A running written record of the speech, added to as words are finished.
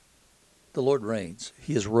The Lord reigns.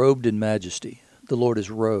 He is robed in majesty. The Lord is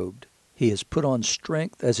robed. He has put on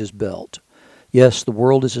strength as his belt. Yes, the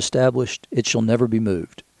world is established. It shall never be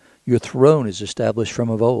moved. Your throne is established from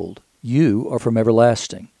of old. You are from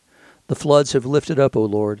everlasting. The floods have lifted up, O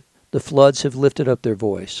Lord. The floods have lifted up their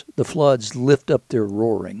voice. The floods lift up their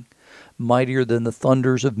roaring. Mightier than the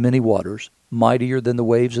thunders of many waters, mightier than the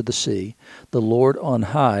waves of the sea. The Lord on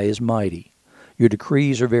high is mighty. Your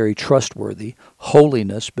decrees are very trustworthy.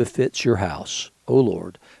 Holiness befits your house, O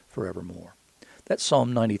Lord, forevermore. That's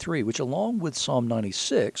Psalm 93, which along with Psalm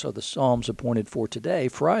 96 are the Psalms appointed for today,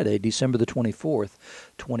 Friday, December the 24th,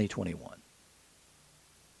 2021.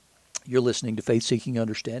 You're listening to Faith Seeking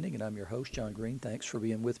Understanding, and I'm your host, John Green. Thanks for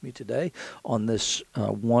being with me today on this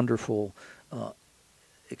wonderful,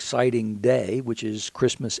 exciting day, which is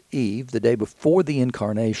Christmas Eve, the day before the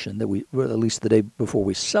Incarnation, at least the day before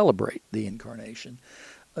we celebrate the Incarnation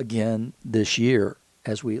again this year,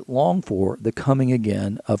 as we long for the coming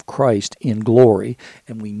again of Christ in glory.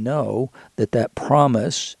 And we know that that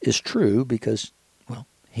promise is true because, well,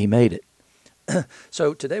 he made it.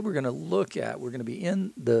 So today we're going to be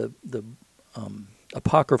in the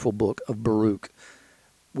apocryphal book of Baruch,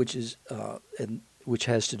 which has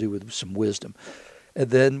to do with some wisdom. And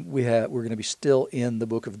then we're going to be still in the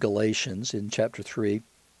book of Galatians in chapter 3,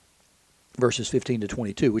 verses 15 to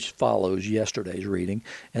 22, which follows yesterday's reading,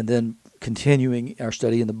 and then continuing our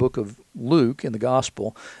study in the book of Luke in the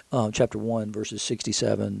Gospel, chapter 1, verses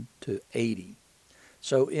 67 to 80.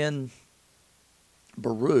 So in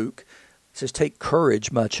Baruch, it says, "Take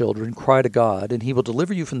courage, my children, cry to God, and he will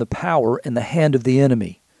deliver you from the power and the hand of the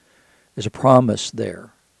enemy." There's a promise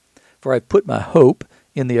there. "For I've put my hope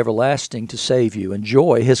in the everlasting to save you, and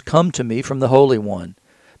joy has come to me from the Holy One,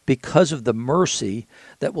 because of the mercy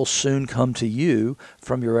that will soon come to you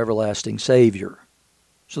from your everlasting Savior."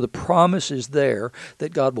 So the promise is there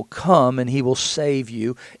that God will come and he will save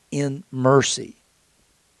you in mercy.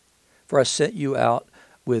 "For I sent you out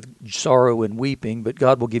with sorrow and weeping, but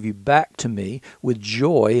God will give you back to me with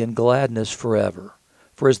joy and gladness forever.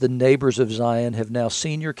 For as the neighbors of Zion have now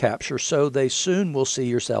seen your capture, so they soon will see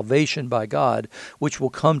your salvation by God, which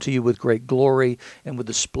will come to you with great glory and with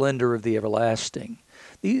the splendor of the everlasting."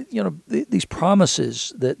 These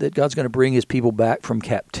promises that God's going to bring his people back from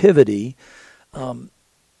captivity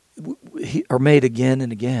are made again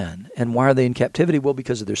and again. And why are they in captivity? Well,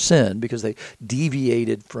 because of their sin, because they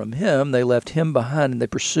deviated from him, they left him behind, and they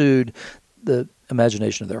pursued the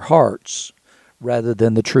imagination of their hearts rather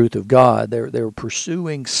than the truth of God. They were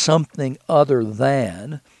pursuing something other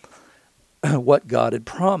than what God had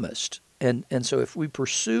promised. And so if we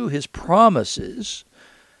pursue his promises,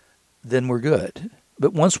 then we're good.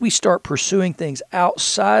 But once we start pursuing things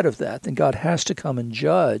outside of that, then God has to come and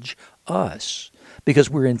judge us, because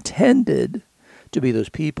we're intended to be those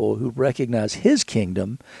people who recognize his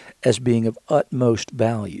kingdom as being of utmost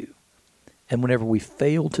value. And whenever we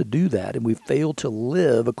fail to do that, and we fail to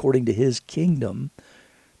live according to his kingdom,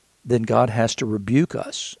 then God has to rebuke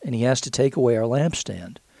us, and he has to take away our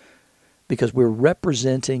lampstand, because we're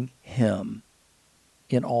representing him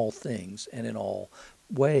in all things and in all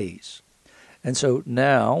ways. And so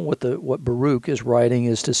now what Baruch is writing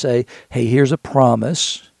is to say, hey, here's a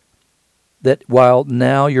promise that while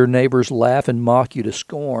now your neighbors laugh and mock you to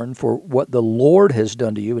scorn for what the Lord has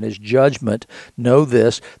done to you in his judgment, know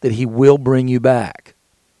this, that he will bring you back,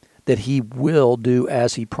 that he will do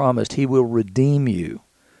as he promised. He will redeem you.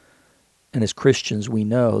 And as Christians, we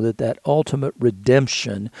know that ultimate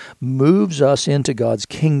redemption moves us into God's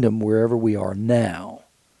kingdom wherever we are now,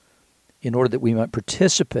 in order that we might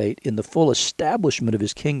participate in the full establishment of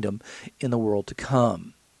his kingdom in the world to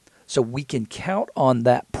come. So we can count on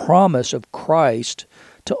that promise of Christ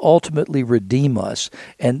to ultimately redeem us,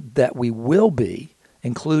 and that we will be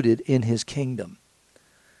included in his kingdom.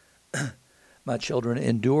 "My children,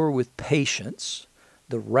 endure with patience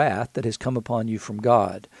the wrath that has come upon you from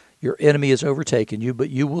God. Your enemy has overtaken you, but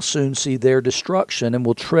you will soon see their destruction and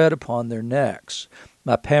will tread upon their necks.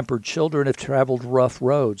 My pampered children have traveled rough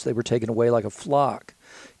roads. They were taken away like a flock,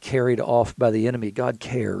 carried off by the enemy." God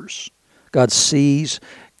cares. God sees,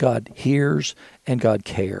 God hears, and God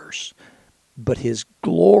cares. But his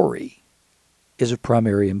glory is of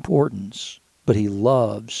primary importance. But he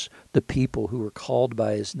loves the people who are called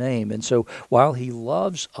by his name. And so while he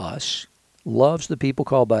loves us, loves the people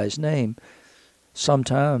called by his name,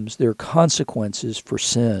 sometimes there are consequences for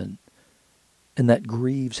sin. And that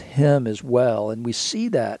grieves him as well. And we see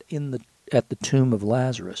that at the tomb of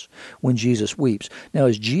Lazarus when Jesus weeps. Now,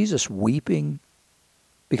 is Jesus weeping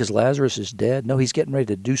because Lazarus is dead? No, he's getting ready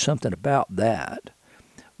to do something about that.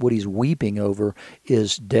 What he's weeping over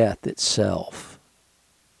is death itself.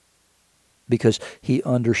 because he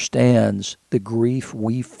understands the grief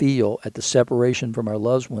we feel at the separation from our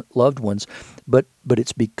loved ones, but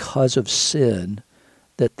it's because of sin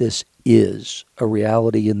that this is a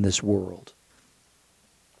reality in this world.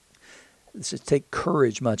 It says, "Take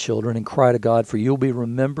courage, my children, and cry to God, for you'll be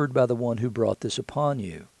remembered by the one who brought this upon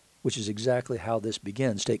you," which is exactly how this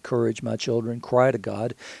begins. "Take courage, my children, cry to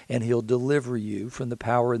God, and he'll deliver you from the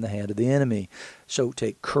power in the hand of the enemy." So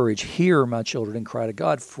take courage here, my children, and cry to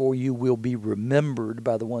God, for you will be remembered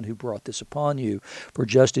by the one who brought this upon you. For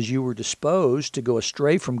just as you were disposed to go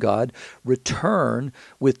astray from God, return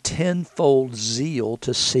with tenfold zeal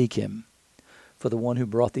to seek him. For the one who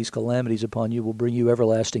brought these calamities upon you will bring you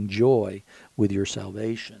everlasting joy with your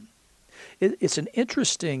salvation. It's an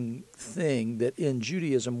interesting thing that in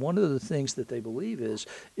Judaism, one of the things that they believe is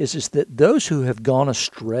that those who have gone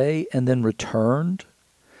astray and then returned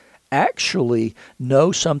actually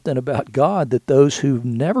know something about God that those who've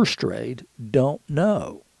never strayed don't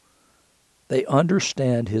know. They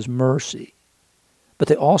understand his mercy, but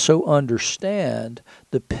they also understand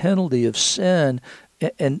the penalty of sin,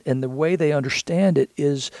 and the way they understand it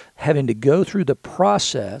is having to go through the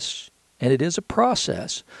process, and it is a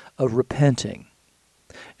process, of repenting.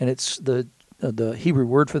 And it's the Hebrew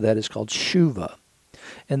word for that is called shuvah.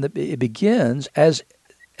 And it begins as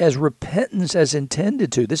repentance as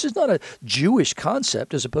intended to. This is not a Jewish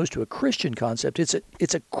concept as opposed to a Christian concept. It's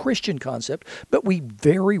a Christian concept, but we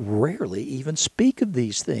very rarely even speak of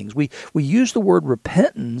these things. We use the word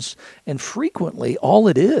repentance, and frequently all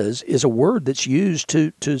it is a word that's used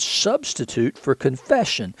to substitute for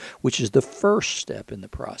confession, which is the first step in the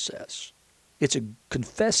process. It's a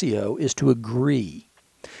confessio is to agree.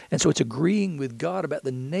 And so it's agreeing with God about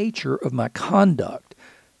the nature of my conduct.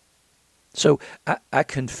 So I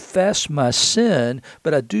confess my sin,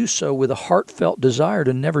 but I do so with a heartfelt desire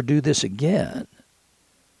to never do this again.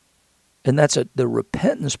 And that's the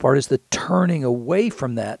repentance part is the turning away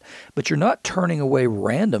from that. But you're not turning away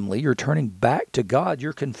randomly. You're turning back to God.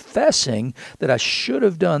 You're confessing that I should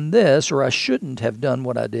have done this, or I shouldn't have done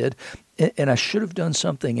what I did, and I should have done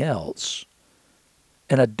something else.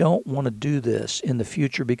 And I don't want to do this in the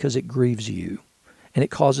future because it grieves you. And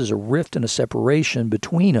it causes a rift and a separation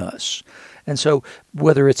between us. And so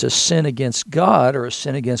whether it's a sin against God or a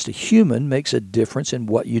sin against a human makes a difference in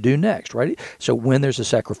what you do next, right? So when there's a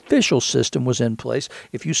sacrificial system was in place,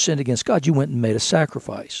 if you sinned against God, you went and made a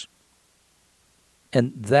sacrifice.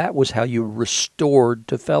 And that was how you restored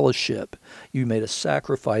to fellowship. You made a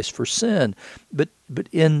sacrifice for sin. But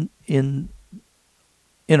in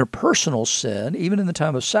interpersonal sin, even in the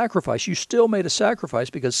time of sacrifice, you still made a sacrifice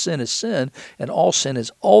because sin is sin, and all sin is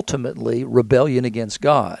ultimately rebellion against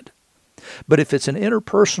God. But if it's an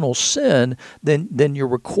interpersonal sin, then you're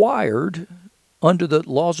required, under the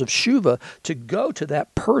laws of Shuvah, to go to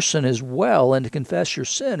that person as well and to confess your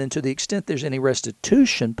sin. And to the extent there's any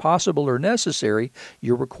restitution possible or necessary,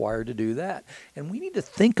 you're required to do that. And we need to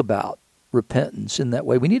think about repentance in that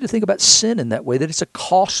way. We need to think about sin in that way, that it's a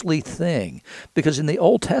costly thing. Because in the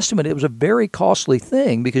Old Testament, it was a very costly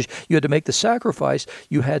thing because you had to make the sacrifice.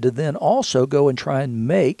 You had to then also go and try and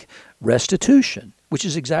make restitution, which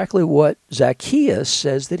is exactly what Zacchaeus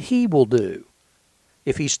says that he will do.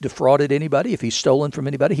 If he's defrauded anybody, if he's stolen from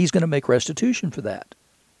anybody, he's going to make restitution for that.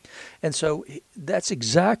 And so that's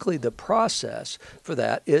exactly the process for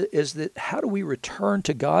that, is that how do we return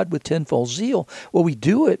to God with tenfold zeal? Well, we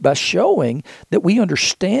do it by showing that we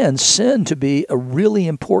understand sin to be a really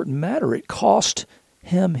important matter. It cost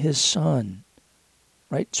him his son,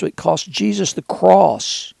 right? So it cost Jesus the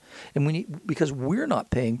cross. And because we're not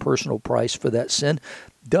paying personal price for that sin,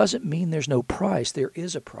 doesn't mean there's no price. There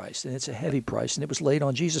is a price, and it's a heavy price, and it was laid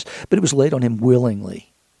on Jesus, but it was laid on him willingly.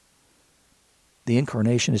 The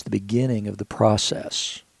incarnation is the beginning of the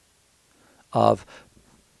process of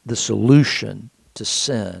the solution to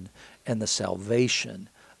sin and the salvation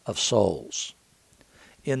of souls.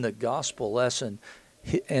 In the gospel lesson,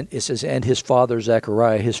 and it says, and his father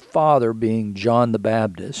Zechariah, his father being John the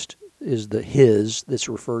Baptist, is the his that's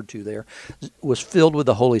referred to there, was filled with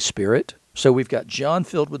the Holy Spirit. So we've got John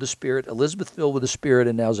filled with the Spirit, Elizabeth filled with the Spirit,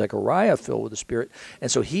 and now Zechariah filled with the Spirit. And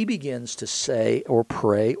so he begins to say or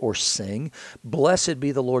pray or sing, "Blessed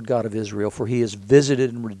be the Lord God of Israel, for he has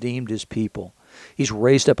visited and redeemed his people. He's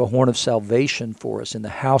raised up a horn of salvation for us in the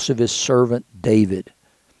house of his servant David."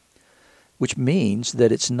 Which means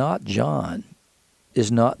that it's not John is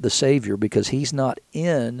not the Savior because he's not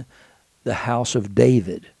in the house of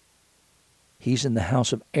David. He's in the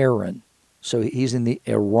house of Aaron. So he's in the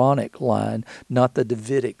Aaronic line, not the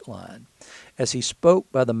Davidic line. as he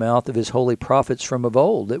spoke by the mouth of his holy prophets from of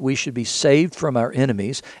old, that we should be saved from our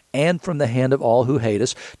enemies and from the hand of all who hate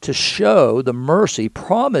us, to show the mercy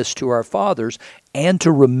promised to our fathers and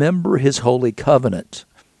to remember his holy covenant.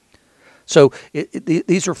 So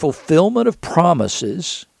these are fulfillment of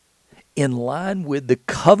promises in line with the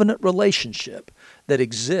covenant relationship that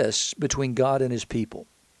exists between God and his people.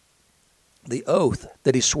 The oath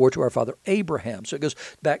that he swore to our father Abraham. So it goes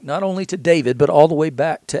back not only to David, but all the way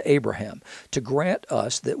back to Abraham, to grant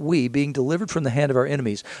us that we, being delivered from the hand of our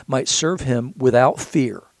enemies, might serve him without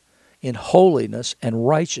fear, in holiness and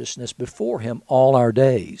righteousness before him all our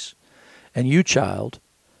days. And you, child,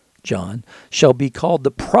 John, shall be called the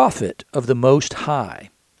prophet of the Most High,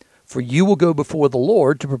 for you will go before the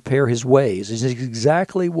Lord to prepare his ways. This is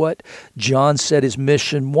exactly what John said his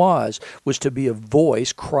mission was to be a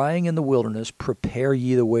voice crying in the wilderness, prepare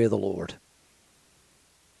ye the way of the Lord.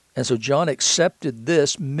 And so John accepted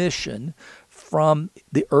this mission from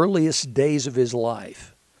the earliest days of his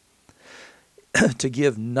life to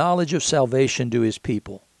give knowledge of salvation to his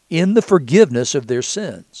people in the forgiveness of their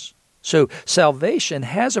sins. So salvation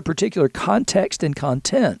has a particular context and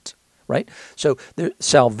content, right? So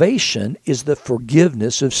salvation is the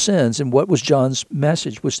forgiveness of sins. And what was John's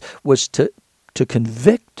message? Was to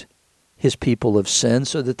convict his people of sin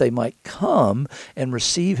so that they might come and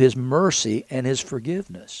receive his mercy and his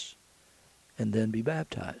forgiveness and then be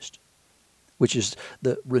baptized, which is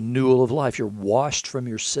the renewal of life. You're washed from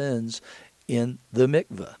your sins in the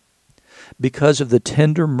mikveh because of the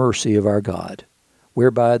tender mercy of our God,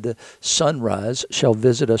 whereby the sunrise shall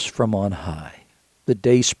visit us from on high. The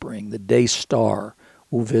day spring, the day star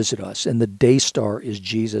will visit us, and the day star is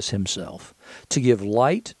Jesus himself, to give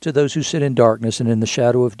light to those who sit in darkness and in the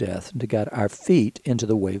shadow of death, and to guide our feet into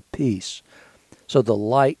the way of peace. So the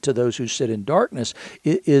light to those who sit in darkness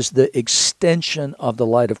is the extension of the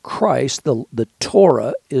light of Christ. The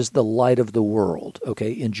Torah is the light of the world,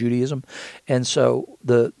 okay, in Judaism. And so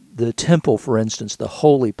the temple, for instance, the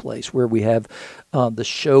holy place where we have the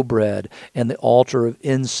showbread and the altar of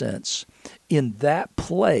incense, in that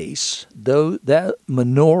place, that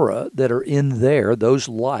menorah that are in there, those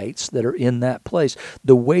lights that are in that place,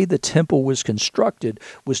 the way the temple was constructed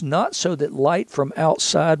was not so that light from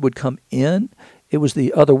outside would come in. It was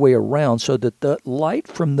the other way around, so that the light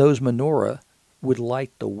from those menorah would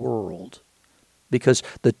light the world. Because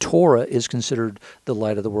the Torah is considered the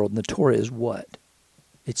light of the world. And the Torah is what?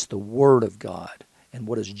 It's the Word of God. And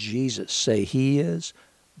what does Jesus say he is?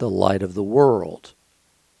 The light of the world.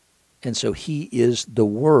 And so he is the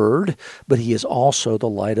Word, but he is also the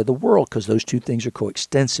light of the world, because those two things are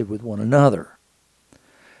coextensive with one another.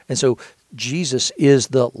 And so Jesus is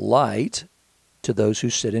the light to those who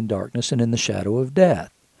sit in darkness and in the shadow of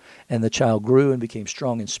death. And the child grew and became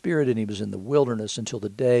strong in spirit, and he was in the wilderness until the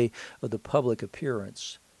day of the public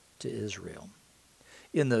appearance to Israel.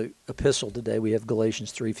 In the epistle today, we have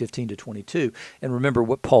Galatians 3:15-22. And remember,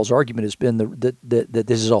 what Paul's argument has been that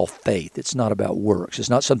this is all faith. It's not about works. It's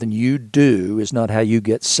not something you do. It's not how you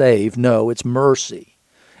get saved. No, it's mercy,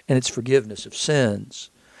 and it's forgiveness of sins.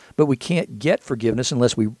 But we can't get forgiveness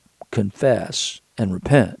unless we confess and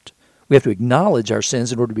repent. We have to acknowledge our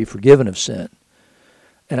sins in order to be forgiven of sin.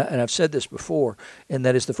 And I've said this before, and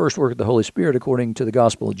that is the first work of the Holy Spirit, according to the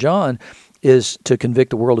Gospel of John, is to convict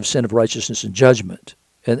the world of sin, of righteousness, and judgment.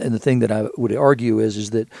 And the thing that I would argue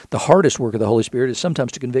is that the hardest work of the Holy Spirit is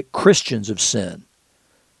sometimes to convict Christians of sin.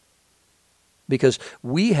 Because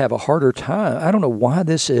we have a harder time. I don't know why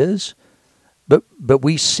this is, but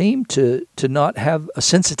we seem to not have a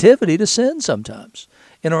sensitivity to sin sometimes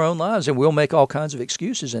in our own lives, and we'll make all kinds of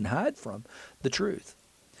excuses and hide from the truth.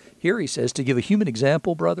 Here he says, to give a human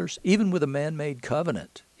example, brothers, even with a man-made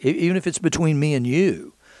covenant, even if it's between me and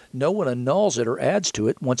you, no one annuls it or adds to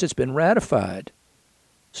it once it's been ratified.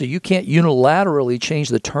 So you can't unilaterally change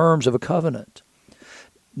the terms of a covenant.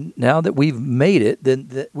 Now that we've made it,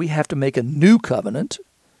 then we have to make a new covenant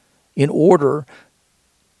in order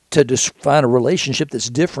to define a relationship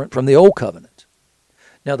that's different from the old covenant.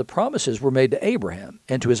 Now the promises were made to Abraham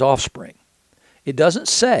and to his offspring. It doesn't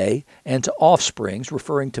say, and to offsprings,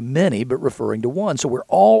 referring to many, but referring to one. So we're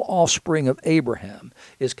all offspring of Abraham,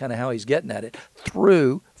 is kind of how he's getting at it,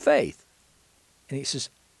 through faith. And he says,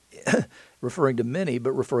 referring to many,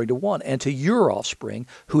 but referring to one, and to your offspring,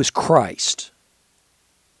 who is Christ.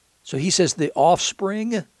 So he says the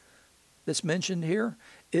offspring that's mentioned here,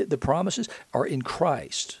 the promises, are in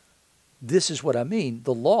Christ. This is what I mean.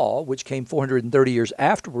 The law, which came 430 years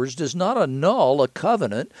afterwards, does not annul a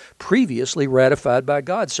covenant previously ratified by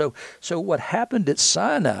God. So what happened at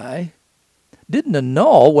Sinai didn't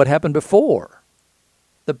annul what happened before.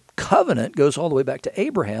 The covenant goes all the way back to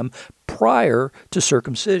Abraham, prior to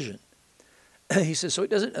circumcision. He says, so it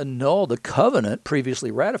doesn't annul the covenant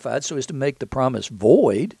previously ratified so as to make the promise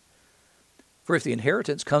void. For if the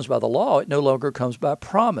inheritance comes by the law, it no longer comes by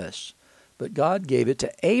promise. But God gave it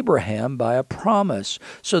to Abraham by a promise.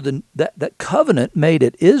 So that covenant made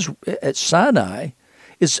at Sinai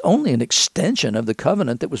is only an extension of the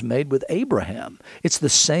covenant that was made with Abraham. It's the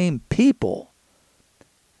same people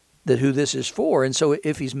who this is for. And so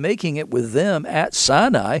if he's making it with them at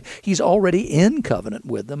Sinai, he's already in covenant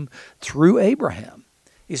with them through Abraham.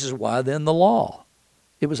 He says, why then the law?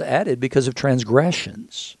 It was added because of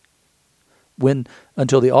transgressions,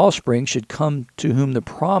 until the offspring should come to whom the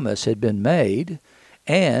promise had been made,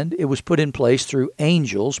 and it was put in place through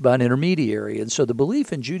angels by an intermediary. And so the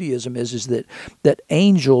belief in Judaism is that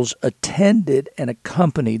angels attended and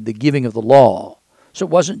accompanied the giving of the law. So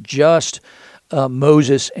it wasn't just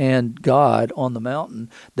Moses and God on the mountain,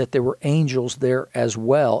 that there were angels there as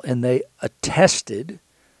well, and they attested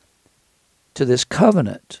to this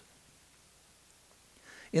covenant.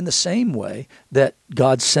 In the same way that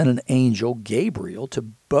God sent an angel, Gabriel, to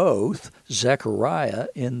both Zechariah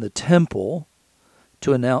in the temple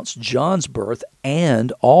to announce John's birth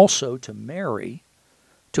and also to Mary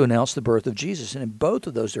to announce the birth of Jesus. And in both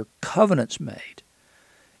of those, there are covenants made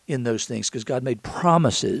in those things because God made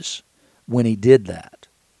promises when he did that.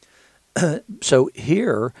 So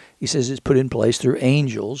here, he says it's put in place through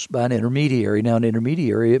angels by an intermediary. Now, an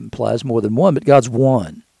intermediary implies more than one, but God's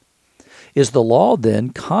one. Is the law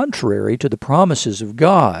then contrary to the promises of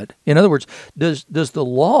God? In other words, does the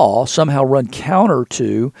law somehow run counter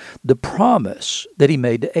to the promise that he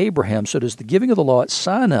made to Abraham? So does the giving of the law at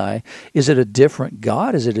Sinai, is it a different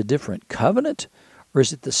God? Is it a different covenant? Or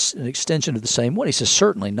is it an extension of the same one? He says,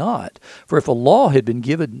 certainly not. For if a law had been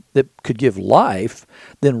given that could give life,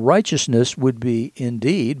 then righteousness would be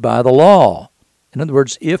indeed by the law. In other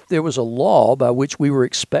words, if there was a law by which we were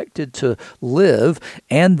expected to live,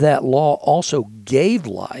 and that law also gave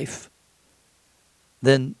life,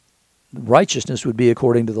 then righteousness would be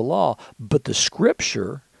according to the law. But the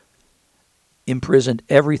Scripture imprisoned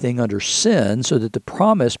everything under sin so that the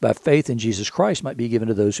promise by faith in Jesus Christ might be given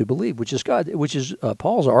to those who believe, which is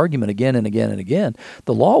Paul's argument again and again and again.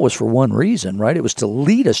 The law was for one reason, right? It was to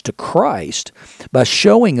lead us to Christ by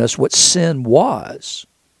showing us what sin was.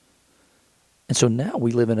 And so now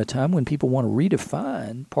we live in a time when people want to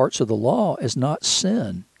redefine parts of the law as not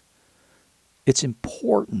sin. It's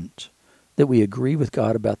important that we agree with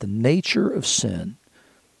God about the nature of sin,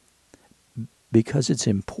 because it's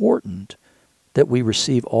important that we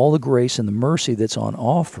receive all the grace and the mercy that's on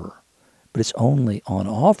offer. But it's only on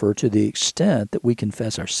offer to the extent that we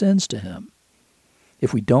confess our sins to him.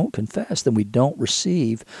 If we don't confess, then we don't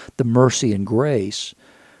receive the mercy and grace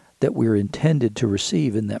that we're intended to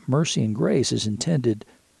receive, and that mercy and grace is intended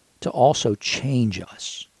to also change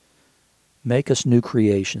us, make us new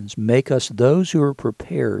creations, make us those who are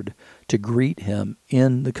prepared to greet him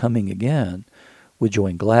in the coming again with joy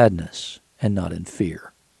and gladness and not in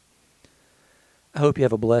fear. I hope you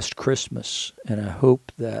have a blessed Christmas, and I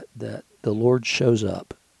hope that the Lord shows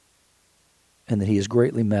up and that he is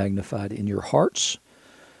greatly magnified in your hearts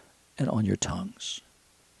and on your tongues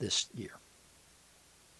this year.